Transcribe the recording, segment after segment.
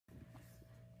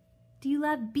Do you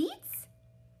love beets?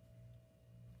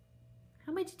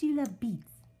 How much do you love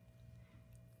beets?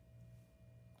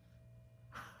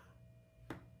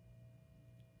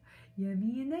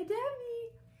 Yummy in the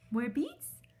tummy. More beets?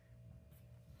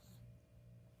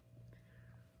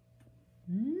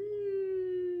 Mmm.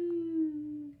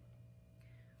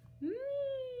 Mmm.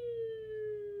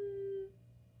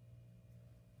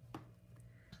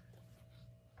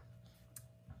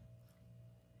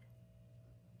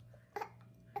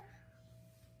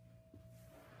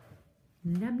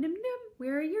 Num num num.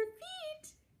 Where are your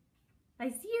feet? I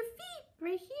see your feet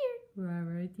right here.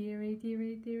 Right here, right here,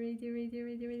 right there, right there, right there,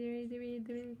 right there, right there, right there, right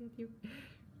there, right there.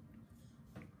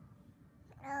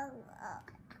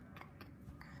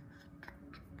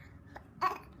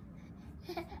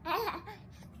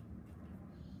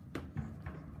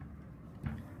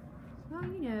 Well,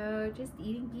 you know, just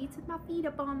eating beets with my feet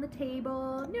up on the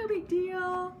table. No big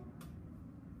deal.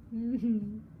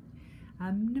 Num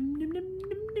num num num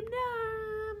num num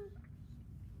num.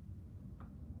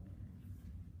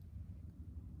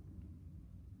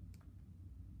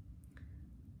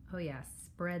 Oh yeah,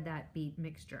 spread that beet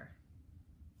mixture.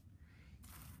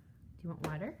 Do you want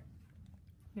water?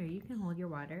 Here, you can hold your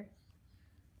water.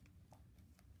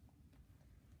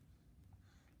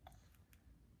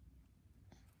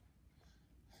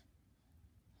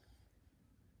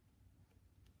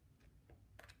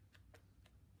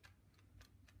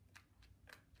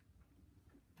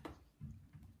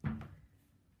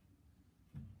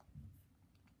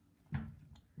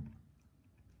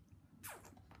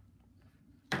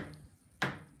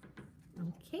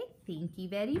 Okay, thank you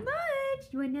very much.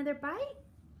 You want another bite?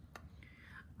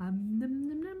 Num,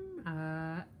 num,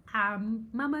 num.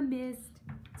 Mama missed.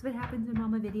 That's what happens when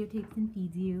Mama videotapes and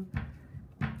feeds you.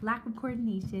 Lack of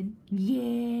coordination.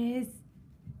 Yes.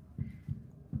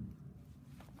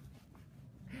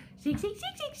 Shake, shake,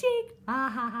 shake, shake, shake. Ah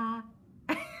ha ha.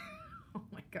 Oh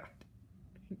my God.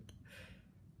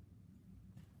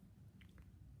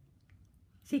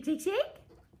 Shake, shake, shake.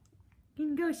 You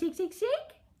can go shake, shake,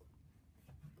 shake.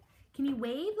 Can you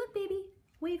wave? Look, baby.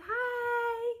 Wave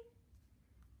hi.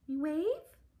 You wave?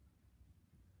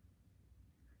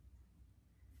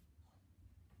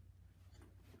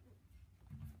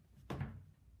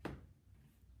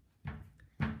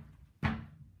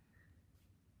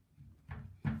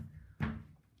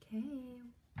 Okay,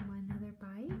 one other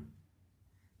bite.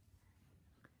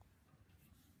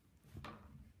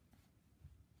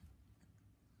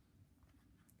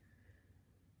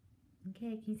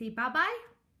 Okay, can you say bye-bye?